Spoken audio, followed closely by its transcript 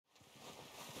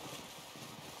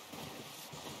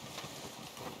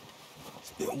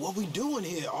What we doing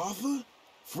here, Arthur?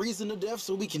 Freezing to death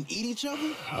so we can eat each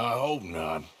other? I hope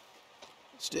not.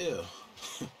 Still,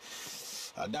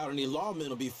 I doubt any lawmen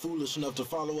will be foolish enough to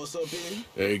follow us up here.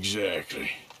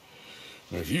 Exactly.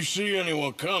 If you see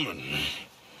anyone coming,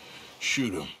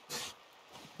 shoot them.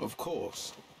 Of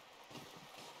course.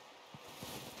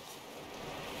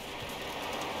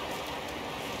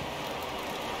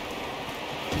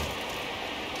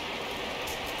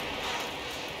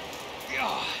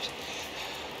 God.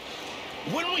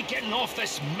 When are we getting off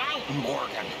this mountain,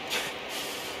 Morgan?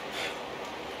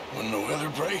 When the weather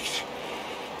breaks,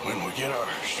 when we get our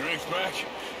strength back.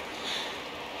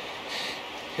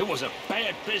 It was a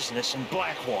bad business in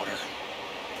Blackwater.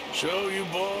 So you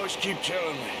boys keep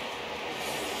telling me.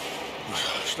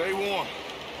 Stay warm.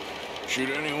 Shoot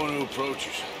anyone who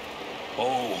approaches.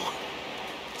 Oh.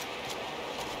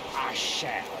 I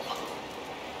shall.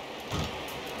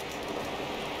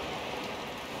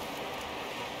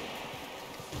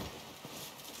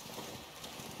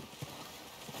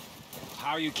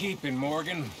 How you keeping,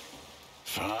 Morgan?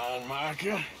 Fine,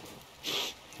 Micah.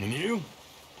 And you?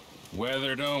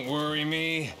 Weather don't worry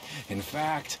me. In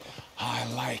fact, I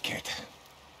like it.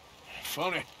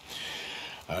 Funny.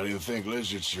 I didn't think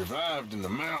lizards survived in the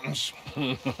mountains.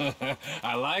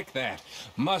 I like that.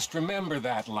 Must remember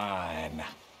that line.